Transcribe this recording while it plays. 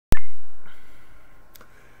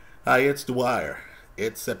Hi, it's Dwyer.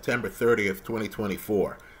 It's September 30th,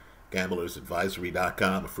 2024.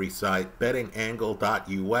 GamblersAdvisory.com, a free site.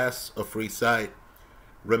 BettingAngle.us, a free site.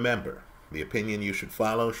 Remember, the opinion you should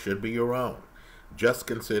follow should be your own. Just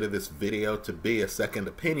consider this video to be a second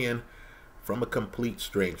opinion from a complete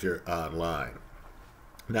stranger online.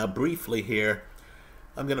 Now, briefly here,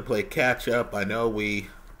 I'm going to play catch up. I know we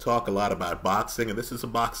talk a lot about boxing, and this is a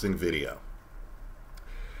boxing video.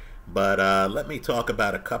 But let me talk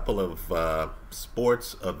about a couple of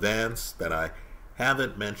sports events that I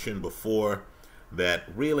haven't mentioned before that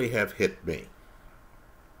really have hit me.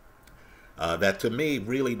 That to me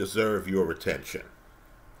really deserve your attention.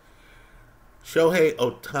 Shohei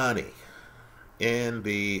Ohtani in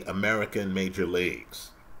the American Major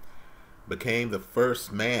Leagues became the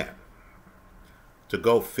first man to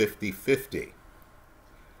go 50-50.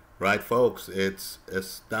 Right, folks? It's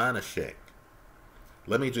astonishing.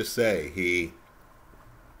 Let me just say, he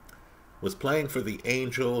was playing for the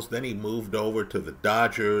Angels, then he moved over to the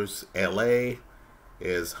Dodgers. LA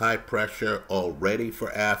is high pressure already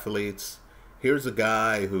for athletes. Here's a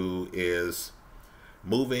guy who is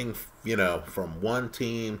moving, from one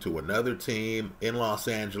team to another team in Los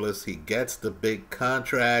Angeles. He gets the big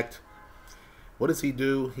contract. What does he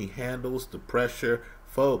do? He handles the pressure.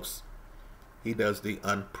 Folks, he does the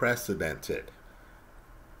unprecedented,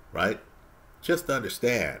 right? Just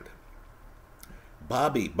understand,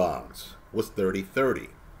 Bobby Bonds was 30-30.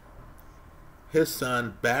 His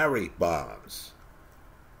son, Barry Bonds,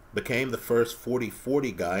 became the first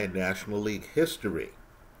 40-40 guy in National League history.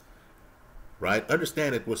 Right?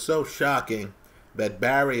 Understand, it was so shocking that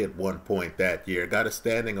Barry at one point that year got a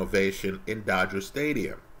standing ovation in Dodger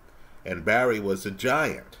Stadium. And Barry was a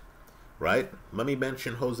giant. Right? Let me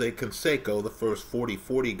mention Jose Canseco, the first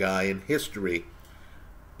 40-40 guy in history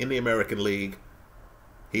in the American League.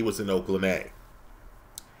 He was in Oakland A.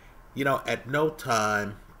 At no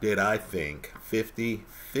time did I think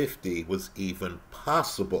 50-50 was even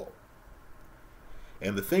possible.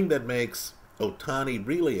 And the thing that makes Ohtani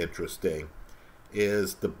really interesting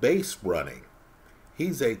is the base running.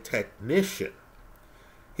 He's a technician.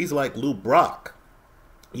 He's like Lou Brock.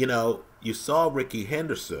 You saw Rickey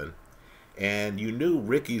Henderson, and you knew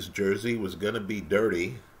Rickey's jersey was going to be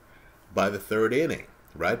dirty by the third inning.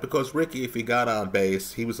 Right? Because Rickey, if he got on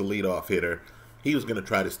base, he was a leadoff hitter. He was going to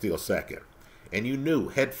try to steal second. And you knew,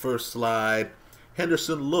 head first slide,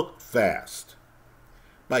 Henderson looked fast.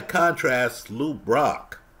 By contrast, Lou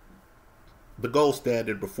Brock, the gold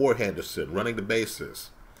standard before Henderson, running the bases,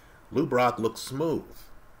 Lou Brock looked smooth.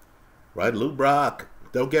 Right? Lou Brock,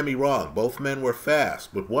 don't get me wrong, both men were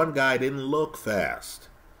fast, but one guy didn't look fast.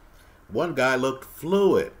 One guy looked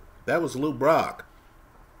fluid. That was Lou Brock.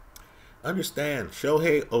 Understand,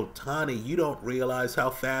 Shohei Ohtani, you don't realize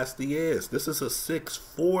how fast he is. This is a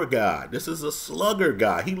 6'4" guy. This is a slugger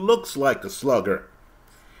guy. He looks like a slugger.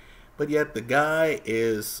 But yet the guy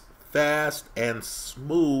is fast and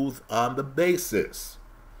smooth on the bases.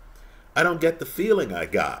 I don't get the feeling I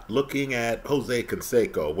got looking at Jose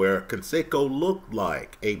Canseco, where Canseco looked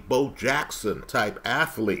like a Bo Jackson type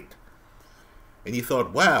athlete. And you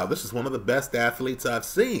thought, wow, this is one of the best athletes I've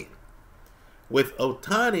seen. With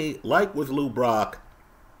Ohtani, like with Lou Brock,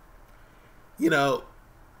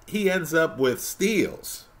 he ends up with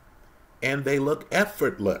steals, and they look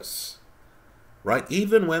effortless, right?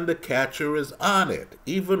 Even when the catcher is on it,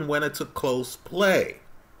 even when it's a close play.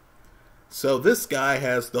 So this guy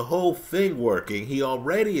has the whole thing working. He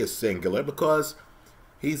already is singular because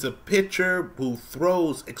he's a pitcher who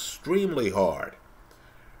throws extremely hard,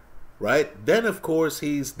 right? Then, of course,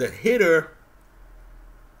 he's the hitter.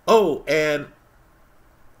 Oh, and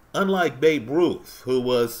unlike Babe Ruth, who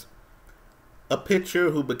was a pitcher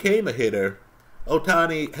who became a hitter,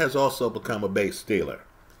 Ohtani has also become a base stealer.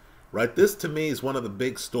 Right? This, to me, is one of the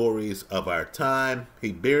big stories of our time.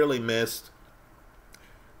 He barely missed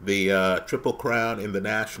the Triple Crown in the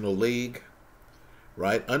National League.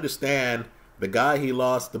 Right? Understand, the guy he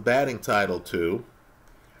lost the batting title to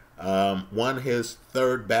won his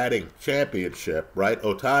third batting championship. Right?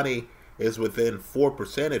 Ohtani is within 4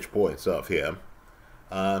 percentage points of him.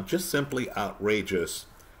 Just simply outrageous.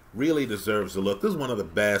 Really deserves a look. This is one of the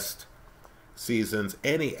best seasons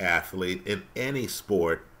any athlete in any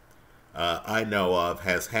sport I know of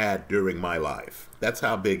has had during my life. That's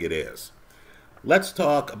how big it is. Let's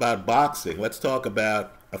talk about boxing. Let's talk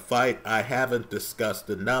about a fight I haven't discussed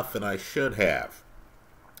enough, and I should have.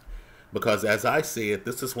 Because as I see it,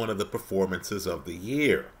 this is one of the performances of the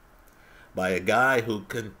year by a guy who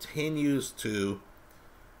continues to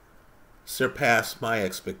surpass my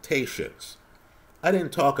expectations. I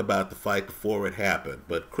didn't talk about the fight before it happened,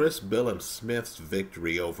 but Chris Billam-Smith's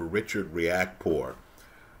victory over Richard Riakporhe.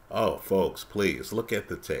 Oh, folks, please look at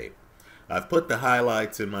the tape. I've put the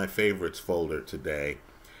highlights in my favorites folder today.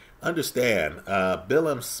 Understand,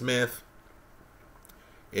 Billam-Smith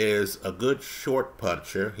is a good short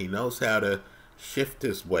puncher. He knows how to shift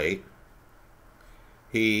his weight.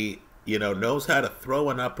 He, knows how to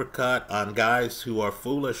throw an uppercut on guys who are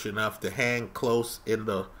foolish enough to hang close in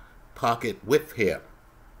the pocket with him.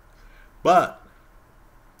 But,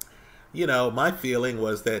 my feeling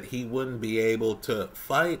was that he wouldn't be able to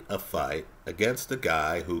fight a fight against a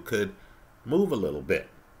guy who could move a little bit,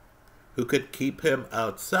 who could keep him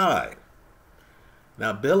outside.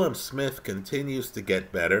 Now, Billam-Smith continues to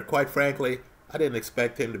get better. Quite frankly, I didn't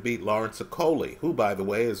expect him to beat Lawrence Okolie, who, by the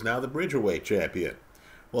way, is now the Cruiserweight champion.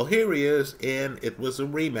 Well, here he is, and it was a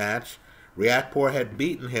rematch. Riakporhe had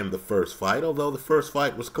beaten him the first fight, although the first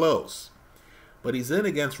fight was close. But he's in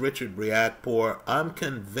against Richard Riakporhe. I'm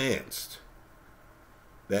convinced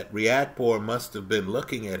that Riakporhe must have been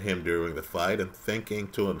looking at him during the fight and thinking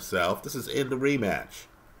to himself, this is in the rematch.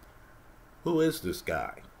 Who is this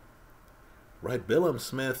guy? Right,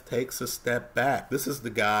 Billam-Smith takes a step back. This is the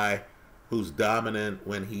guy who's dominant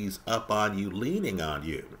when he's up on you, leaning on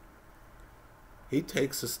you. He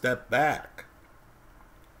takes a step back.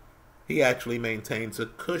 He actually maintains a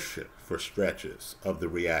cushion for stretches of the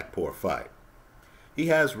Riakporhe fight. He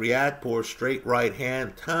has Riakporhe's straight right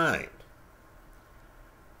hand timed.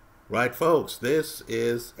 Right, folks, this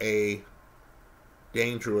is a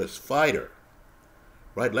dangerous fighter.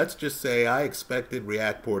 Right, let's just say I expected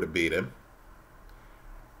Riakporhe to beat him.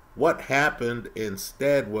 What happened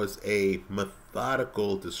instead was a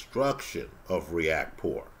methodical destruction of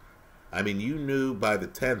Riakporhe. I mean, you knew by the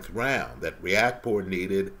 10th round that Riakporhe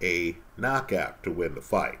needed a knockout to win the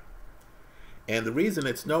fight. And the reason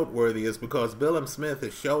it's noteworthy is because Billam-Smith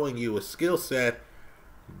is showing you a skill set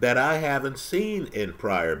that I haven't seen in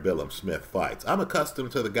prior Billam-Smith fights. I'm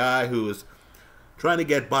accustomed to the guy who is trying to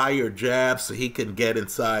get by your jab so he can get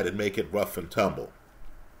inside and make it rough and tumble.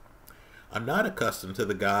 I'm not accustomed to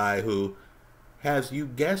the guy who has you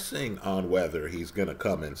guessing on whether he's going to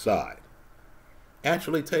come inside.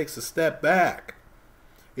 Actually takes a step back,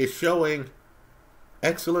 is showing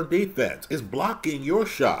excellent defense, is blocking your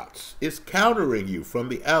shots, is countering you from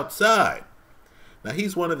the outside. Now,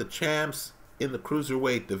 he's one of the champs in the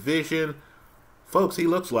Cruiserweight division. Folks, he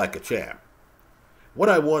looks like a champ. What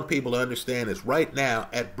I want people to understand is right now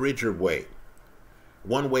at Cruiserweight,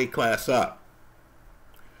 one weight class up,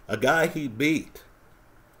 a guy he beat,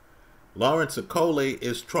 Lawrence Okolie,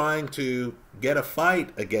 is trying to get a fight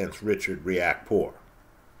against Richard Riakporhe.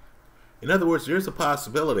 In other words, there's a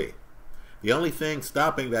possibility. The only thing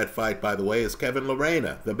stopping that fight, by the way, is Kevin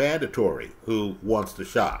Lorena, the mandatory, who wants the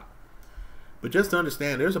shot. But just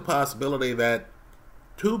understand, there's a possibility that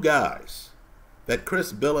two guys that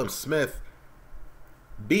Chris Billam-Smith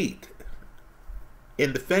beat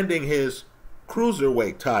in defending his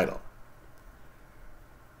Cruiserweight title.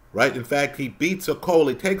 Right? In fact, he beats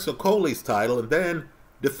Okolie, takes Okolie's title, and then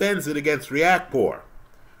defends it against Riakporhe.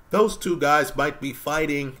 Those two guys might be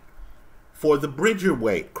fighting for the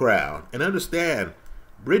Cruiserweight crown. And understand,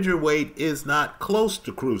 Cruiserweight is not close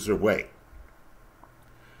to Cruiserweight.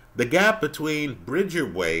 The gap between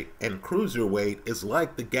Cruiserweight and Cruiserweight is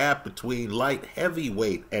like the gap between light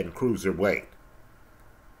heavyweight and Cruiserweight.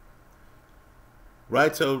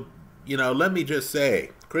 Right? So, let me just say,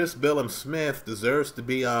 Chris Billam-Smith deserves to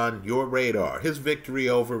be on your radar. His victory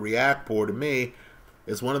over Riakporhe, to me,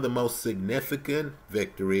 is one of the most significant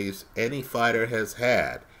victories any fighter has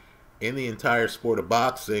had in the entire sport of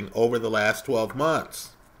boxing over the last 12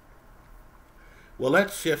 months. Well,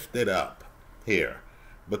 let's shift it up here,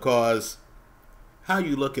 because how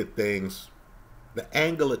you look at things, the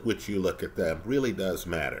angle at which you look at them, really does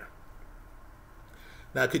matter.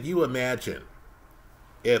 Now, could you imagine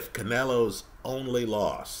if Canelo's only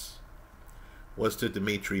loss was to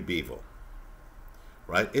Dimitri Bivol?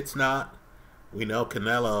 Right? It's not. We know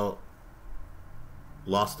Canelo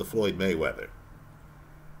lost to Floyd Mayweather.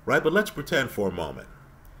 Right? But let's pretend for a moment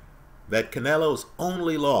that Canelo's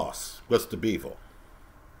only loss was to Bivol.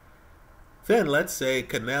 Then let's say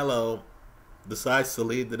Canelo decides to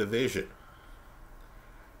lead the division.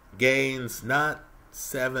 Gains not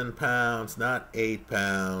 7 pounds, not 8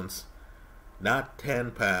 pounds, not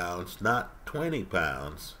 10 pounds, not 20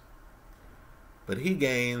 pounds, but he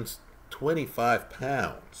gains 25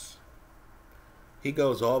 pounds. He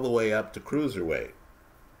goes all the way up to Cruiserweight.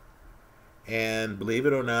 And believe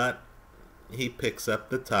it or not, he picks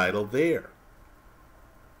up the title there.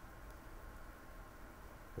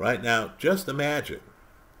 Right now, just imagine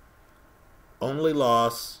only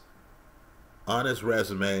loss on his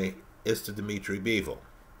resume is to Dimitri Bivol.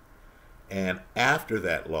 And after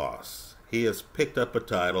that loss, he has picked up a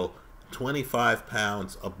title 25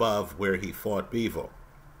 pounds above where he fought Bivol.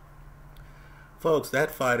 Folks,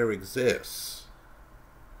 that fighter exists.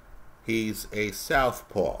 He's a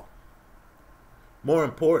southpaw. More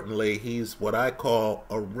importantly, he's what I call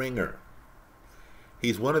a ringer.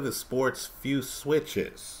 He's one of the sport's few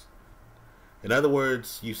switches. In other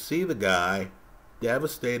words, you see the guy,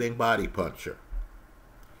 devastating body puncher.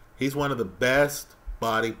 He's one of the best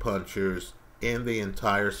body punchers in the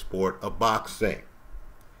entire sport of boxing.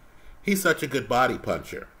 He's such a good body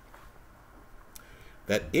puncher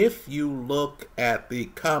that if you look at the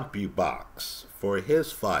CompuBox for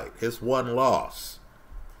his fight, his one loss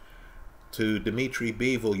to Dimitri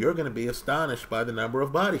Bivol, you're going to be astonished by the number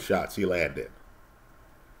of body shots he landed.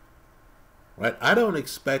 Right? I don't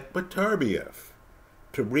expect Beterbiev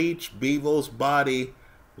to reach Bivol's body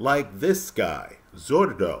like this guy,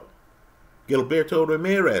 Zurdo, Gilberto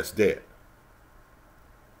Ramirez did.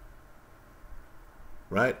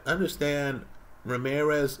 Right? Understand,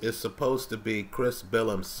 Ramirez is supposed to be Chris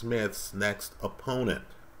Billam-Smith's next opponent.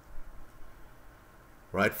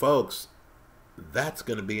 Right, folks? That's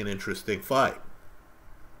going to be an interesting fight.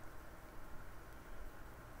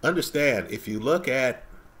 Understand, if you look at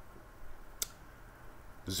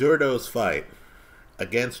Zurdo's fight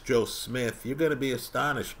against Joe Smith, you're going to be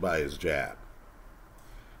astonished by his jab.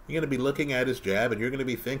 You're going to be looking at his jab and you're going to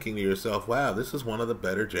be thinking to yourself, wow, this is one of the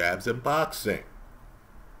better jabs in boxing.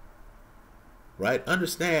 Right?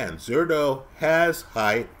 Understand, Zurdo has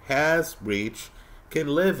height, has reach, can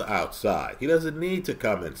live outside. He doesn't need to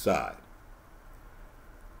come inside.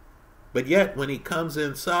 But yet, when he comes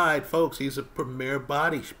inside, folks, he's a premier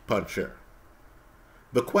body puncher.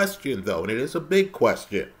 The question, though, and it is a big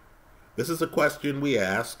question, this is a question we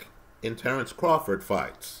ask in Terrence Crawford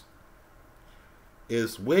fights,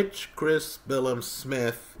 is which Chris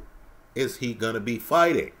Billam-Smith is he going to be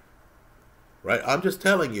fighting? Right? I'm just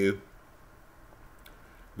telling you,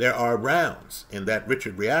 there are rounds in that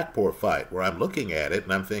Richard Riakporhe fight where I'm looking at it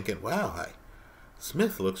and I'm thinking, wow,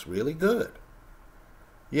 Smith looks really good.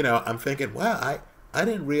 You know, I'm thinking, wow, I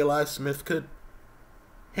didn't realize Smith could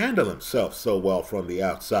handle himself so well from the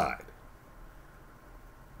outside.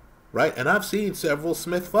 Right? And I've seen several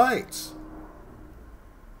Smith fights.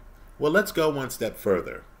 Well, let's go one step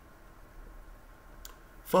further.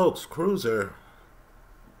 Folks, Cruiser,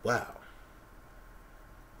 wow.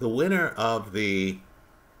 The winner of the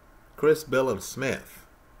Chris Billam-Smith,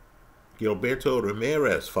 Gilberto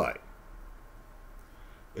Ramirez fight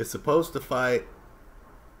is supposed to fight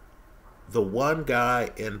the one guy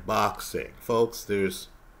in boxing. Folks, there's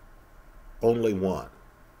only one.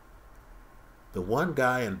 The one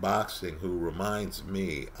guy in boxing who reminds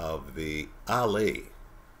me of the Ali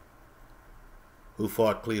who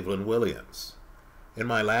fought Cleveland Williams. In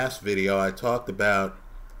my last video, I talked about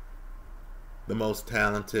the most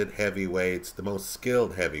talented heavyweights, the most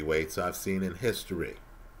skilled heavyweights I've seen in history.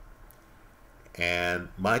 And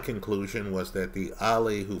my conclusion was that the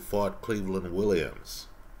Ali who fought Cleveland Williams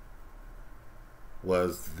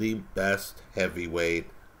was the best heavyweight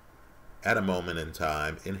at a moment in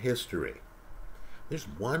time in history. There's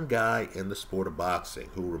one guy in the sport of boxing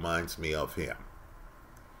who reminds me of him.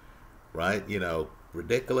 Right? You know,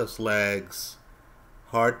 ridiculous legs,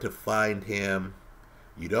 hard to find him.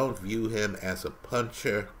 You don't view him as a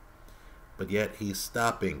puncher, but yet he's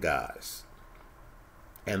stopping guys.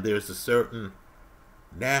 And there's a certain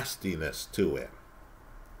nastiness to him.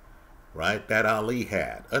 Right? That Ali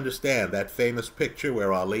had. Understand that famous picture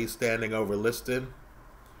where Ali's standing over Liston?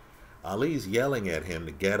 Ali's yelling at him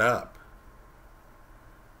to get up.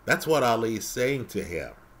 That's what Ali's saying to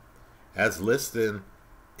him as Liston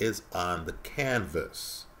is on the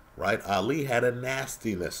canvas. Right? Ali had a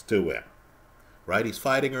nastiness to him. Right? He's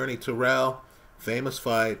fighting Ernie Terrell. Famous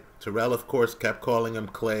fight. Terrell, of course, kept calling him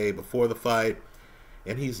Clay before the fight.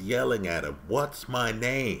 And he's yelling at him, "What's my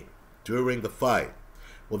name?" during the fight.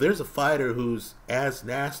 Well, there's a fighter who's as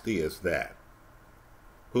nasty as that,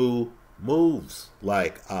 who moves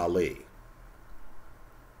like Ali,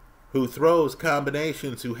 who throws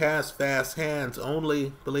combinations, who has fast hands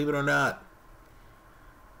only, believe it or not,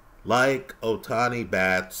 like Otani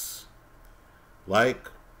bats, like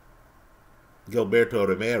Gilberto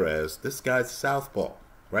Ramirez. This guy's a southpaw,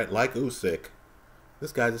 right? Like Usyk,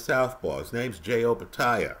 this guy's a southpaw. His name's Jay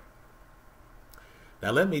Opataya.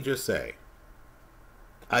 Now, let me just say,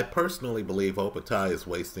 I personally believe Opataya is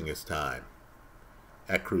wasting his time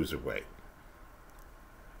at Cruiserweight.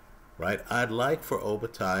 Right? I'd like for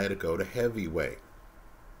Opataya to go to heavyweight.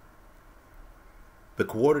 the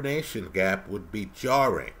coordination gap would be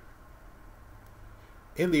jarring.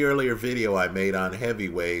 In the earlier video I made on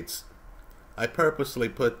heavyweights, I purposely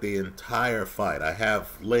put the entire fight. I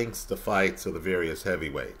have links to fights of the various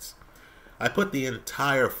heavyweights. I put the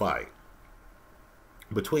entire fight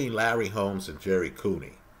between Larry Holmes and Jerry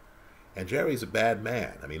Cooney. And Jerry's a bad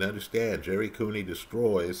man. I mean, understand, Jerry Cooney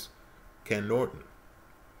destroys Ken Norton.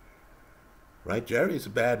 Right? Jerry's a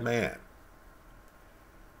bad man.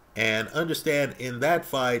 And understand, in that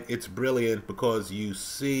fight, it's brilliant because you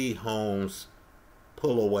see Holmes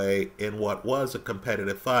pull away in what was a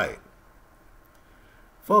competitive fight.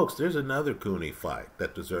 Folks, there's another Cooney fight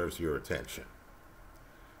that deserves your attention.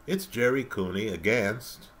 It's Jerry Cooney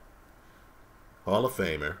against Hall of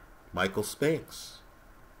Famer Michael Spinks.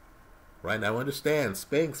 Right, now understand,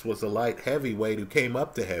 Spinks was a light heavyweight who came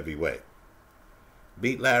up to heavyweight.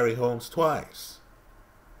 Beat Larry Holmes twice.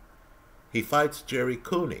 He fights Jerry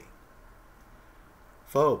Cooney.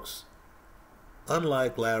 Folks,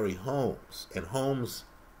 unlike Larry Holmes, and Holmes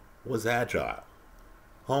was agile,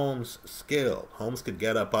 Holmes skilled, Holmes could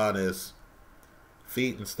get up on his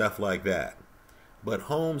feet and stuff like that. But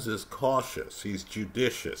Holmes is cautious, he's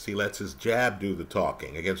judicious, he lets his jab do the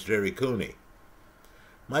talking against Jerry Cooney.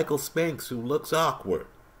 Michael Spinks, who looks awkward,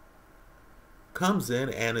 comes in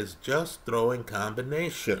and is just throwing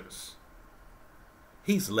combinations.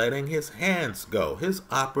 He's letting his hands go. His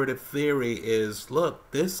operative theory is, look,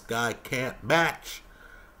 this guy can't match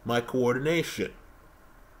my coordination.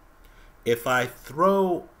 If I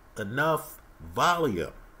throw enough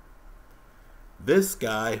volume, this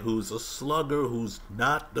guy who's a slugger, who's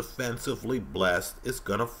not defensively blessed, is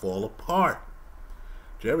going to fall apart.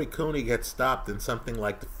 Jerry Cooney gets stopped in something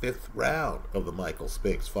like the 5th round of the Michael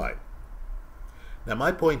Spinks fight. Now,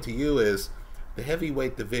 my point to you is the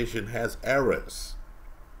heavyweight division has eras.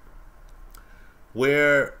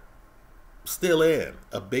 We're still in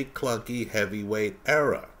a big, clunky heavyweight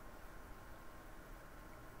era.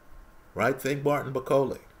 Right? Think Martin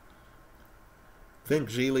Bakole. Think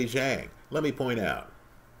Zhili Zhang. Let me point out,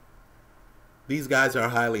 these guys are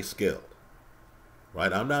highly skilled.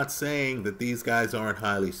 Right? I'm not saying that these guys aren't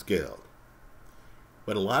highly skilled.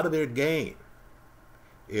 But a lot of their game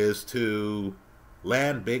is to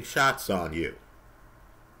land big shots on you.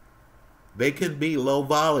 They can be low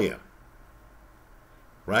volume.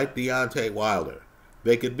 Right? Deontay Wilder.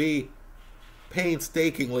 They could be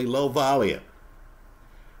painstakingly low volume.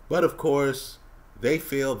 But of course, they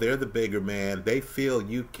feel they're the bigger man. They feel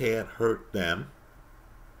you can't hurt them.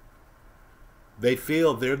 They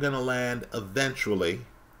feel they're going to land eventually.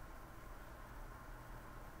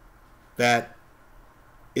 That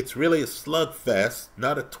it's really a slugfest,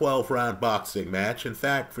 not a 12-round boxing match. In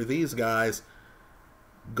fact, for these guys,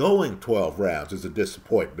 going 12 rounds is a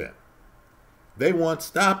disappointment. They want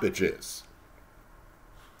stoppages.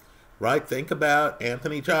 Right? Think about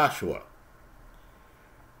Anthony Joshua.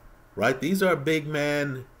 Right? These are big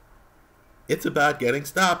men. It's about getting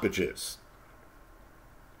stoppages.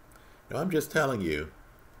 Now, I'm just telling you,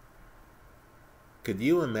 could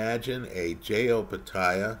you imagine a J.O.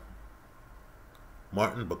 Pataya,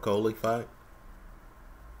 Martin Bakole fight?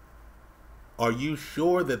 Are you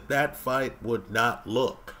sure that that fight would not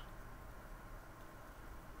look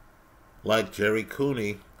like Jerry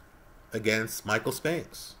Cooney against Michael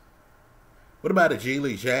Spinks? What about a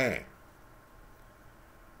Zhili Zhang,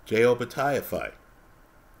 J.O. Pataya fight?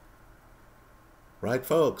 Right,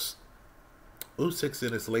 folks? Usyk's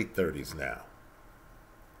in his late 30s now.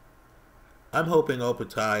 I'm hoping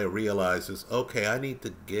Opataya realizes, okay, I need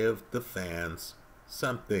to give the fans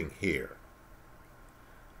something here.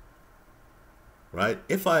 Right?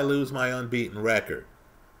 If I lose my unbeaten record,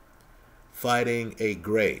 fighting a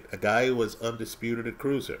great, a guy who was undisputed at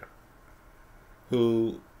cruiser,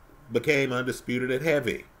 who became undisputed at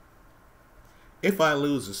heavy. If I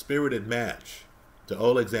lose a spirited match to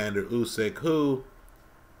Alexander Usyk, who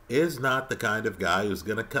is not the kind of guy who's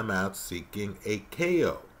going to come out seeking a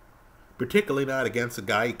KO, particularly not against a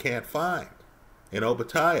guy he can't find in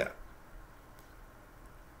Opataya.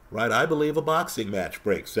 Right? I believe a boxing match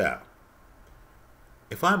breaks out.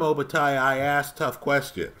 If I'm Opataya, I ask tough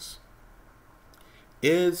questions.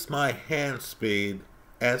 Is my hand speed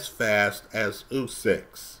as fast as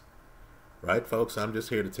Usyk's? Right, folks? I'm just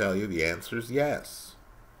here to tell you the answer is yes.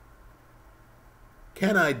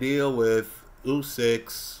 Can I deal with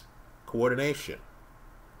Usyk's coordination?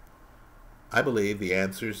 I believe the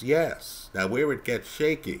answer is yes. Now, where it gets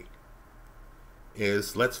shaky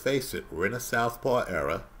is, let's face it, we're in a southpaw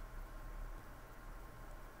era.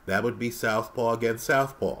 That would be southpaw against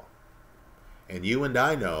southpaw. And you and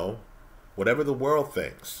I know, whatever the world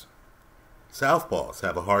thinks, Southpaws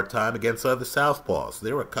have a hard time against other southpaws.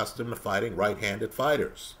 They're accustomed to fighting right-handed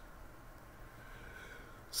fighters.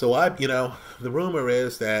 So the rumor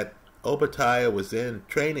is that Obatiah was in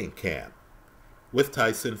training camp with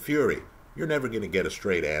Tyson Fury. You're never going to get a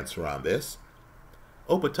straight answer on this.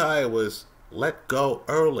 Obatiah was let go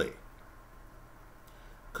early.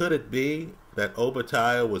 Could it be that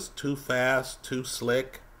Obatiah was too fast, too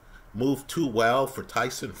slick, moved too well for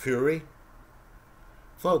Tyson Fury?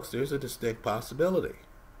 Folks, there's a distinct possibility.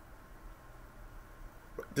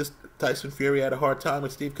 Tyson Fury had a hard time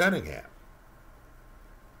with Steve Cunningham.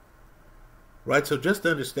 Right, so just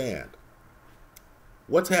understand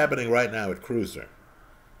what's happening right now at Cruiser,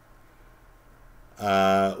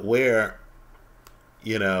 where,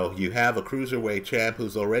 you have a Cruiserweight champ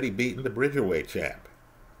who's already beaten the Bridgerweight champ,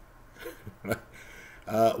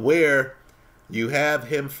 where you have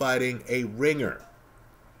him fighting a ringer,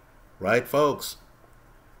 right, folks?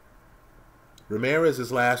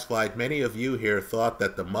 Ramirez's last fight, many of you here thought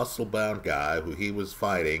that the muscle-bound guy who he was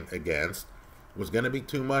fighting against was going to be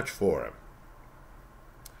too much for him.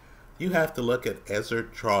 You have to look at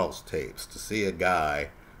Ezzard Charles tapes to see a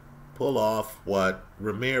guy pull off what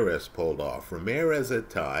Ramirez pulled off. Ramirez at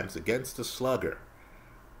times, against a slugger,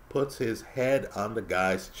 puts his head on the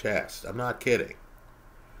guy's chest. I'm not kidding.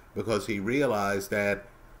 Because he realized that,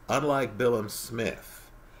 unlike Billum Smith,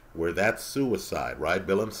 where that's suicide, right?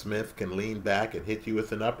 Billum Smith can lean back and hit you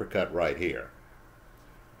with an uppercut right here.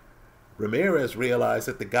 Ramirez realized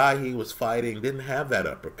that the guy he was fighting didn't have that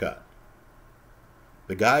uppercut.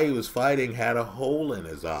 The guy he was fighting had a hole in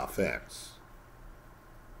his offense.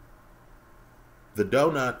 The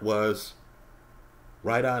donut was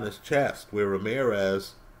right on his chest, where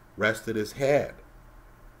Ramirez rested his head.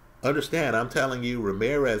 Understand, I'm telling you,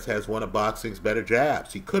 Ramirez has one of boxing's better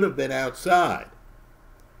jabs. He could have been outside.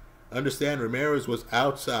 Understand, Ramirez was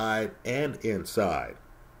outside and inside,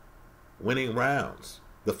 winning rounds.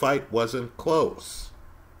 The fight wasn't close.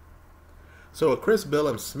 So a Chris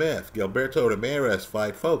Billum Smith, Gilberto Ramirez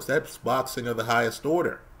fight, folks, that's boxing of the highest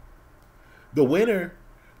order. The winner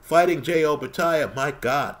fighting Jay Obatiah, my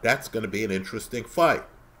God, that's going to be an interesting fight.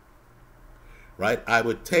 Right? I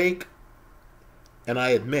would take, and I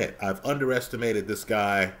admit, I've underestimated this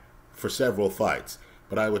guy for several fights,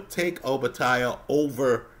 but I would take Obatiah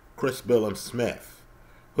over Chris Billum Smith,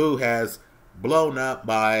 who has blown up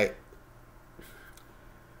my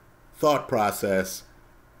thought process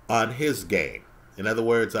on his game. In other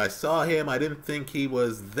words, I saw him, I didn't think he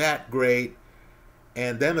was that great,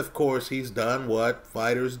 and then of course he's done what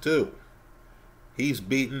fighters do. He's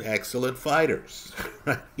beaten excellent fighters.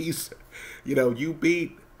 You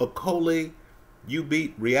beat Okoli, you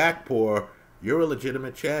beat Riakporhe, you're a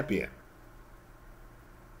legitimate champion.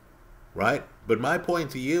 Right? But my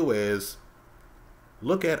point to you is,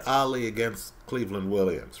 look at Ali against Cleveland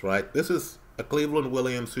Williams, right? This is a Cleveland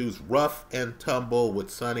Williams who's rough and tumble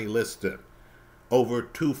with Sonny Liston over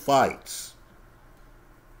 2 fights.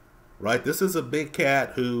 Right? This is a big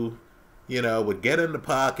cat who, would get in the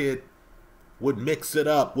pocket, would mix it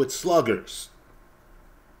up with sluggers.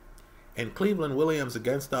 And Cleveland Williams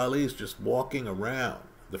against Ali is just walking around.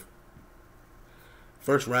 The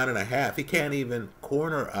first round and a half, he can't even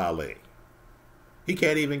corner Ali. He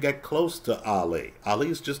can't even get close to Ali.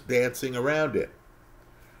 Ali's just dancing around it.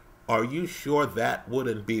 Are you sure that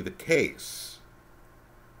wouldn't be the case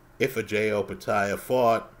if a Jay Obatiah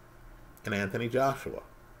fought an Anthony Joshua?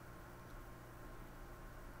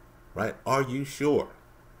 Right? Are you sure?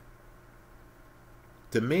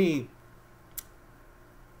 To me,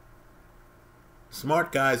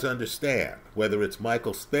 smart guys understand, whether it's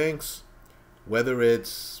Michael Spinks, whether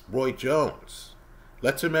it's Roy Jones.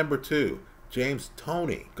 Let's remember, too, James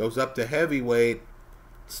Toney goes up to heavyweight,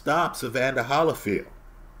 stops Evander Holyfield.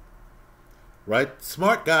 Right?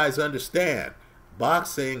 Smart guys understand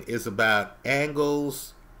boxing is about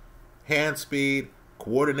angles, hand speed,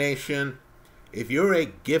 coordination. If you're a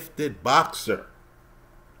gifted boxer,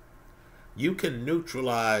 you can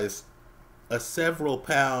neutralize a several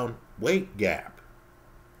pound weight gap.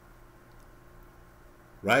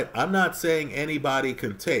 Right? I'm not saying anybody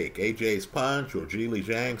can take AJ's punch or Zhili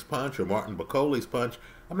Zhang's punch or Martin Bakoli's punch.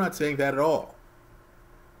 I'm not saying that at all.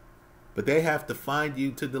 But they have to find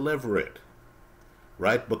you to deliver it.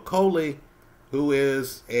 Right? Bakoli, who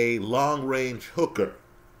is a long-range hooker,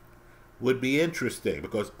 would be interesting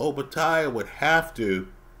because Obatiah would have to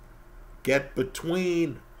get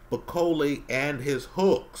between Bakoli and his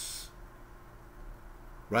hooks.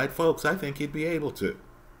 Right, folks? I think he'd be able to.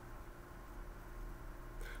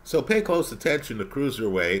 So pay close attention to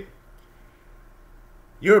Cruiserweight.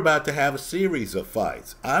 You're about to have a series of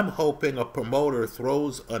fights. I'm hoping a promoter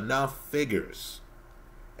throws enough figures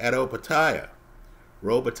at Opetaia.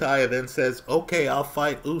 Opetaia then says, okay, I'll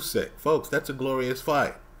fight Usyk. Folks, that's a glorious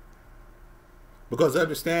fight. Because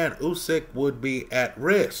understand, Usyk would be at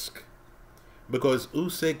risk. Because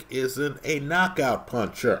Usyk isn't a knockout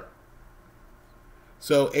puncher.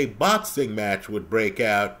 So a boxing match would break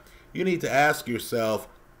out. You need to ask yourself,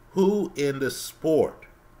 who in the sport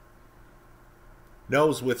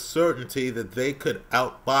knows with certainty that they could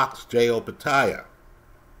outbox Jay Opetaia?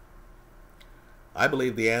 I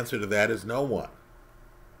believe the answer to that is no one.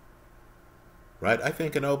 Right? I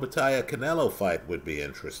think an Opetaia-Canelo fight would be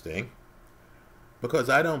interesting, because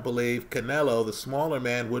I don't believe Canelo, the smaller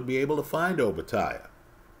man, would be able to find Opetaia,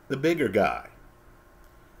 the bigger guy.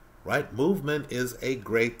 Right? Movement is a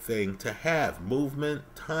great thing to have. Movement,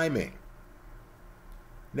 timing,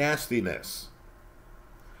 nastiness.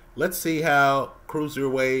 Let's see how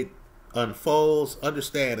Cruiserweight unfolds.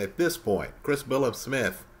 Understand, at this point, Chris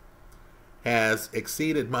Billam-Smith has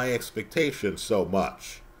exceeded my expectations so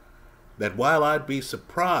much that while I'd be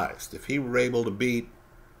surprised if he were able to beat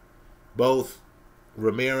both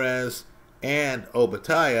Ramirez and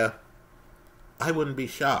Opetaia, I wouldn't be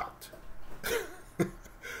shocked.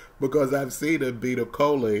 Because I've seen him beat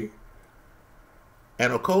Okolie,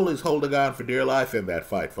 and Okolie's holding on for dear life in that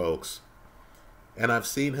fight, folks. And I've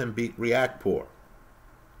seen him beat Riakporhe.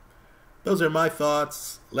 Those are my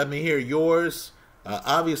thoughts. Let me hear yours.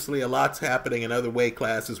 Obviously, a lot's happening in other weight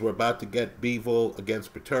classes. We're about to get Bivol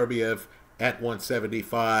against Beterbiev at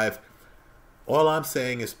 175. All I'm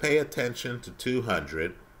saying is pay attention to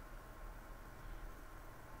 200.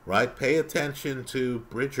 Right? Pay attention to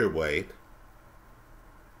Bridgerweight.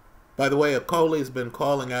 By the way, Okolie's been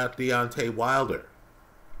calling out Deontay Wilder.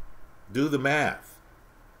 Do the math.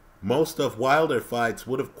 Most of Wilder fights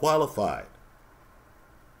would have qualified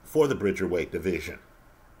for the Bridgerweight division.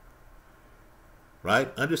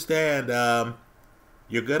 Right? Understand,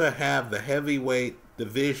 you're going to have the heavyweight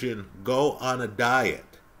division go on a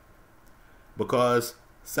diet, because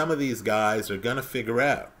some of these guys are going to figure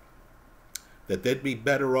out that they'd be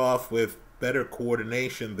better off with better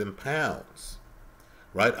coordination than pounds.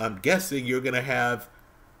 Right? I'm guessing you're going to have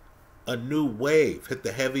a new wave hit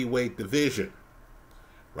the heavyweight division.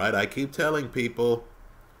 Right? I keep telling people,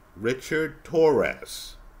 Richard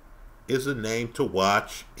Torres is a name to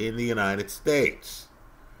watch in the United States.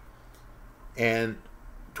 And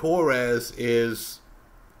Torres is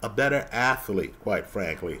a better athlete, quite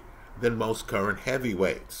frankly, than most current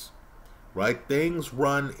heavyweights. Right? Things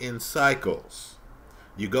run in cycles.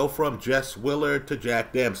 You go from Jess Willard to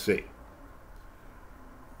Jack Dempsey.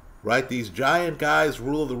 Right? These giant guys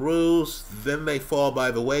rule the rules, then they fall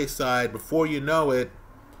by the wayside. Before you know it,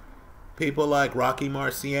 people like Rocky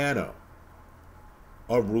Marciano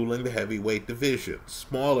are ruling the heavyweight division.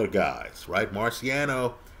 Smaller guys, right?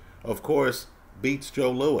 Marciano, of course, beats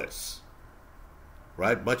Joe Louis.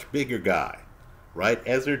 Right? Much bigger guy. Right?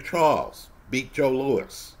 Ezzard Charles beat Joe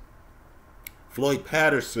Louis. Floyd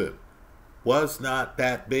Patterson was not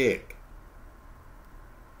that big.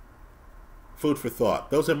 Food for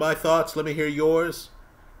thought. Those are my thoughts. Let me hear yours.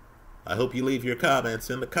 I hope you leave your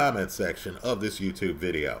comments in the comment section of this YouTube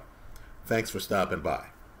video. Thanks for stopping by.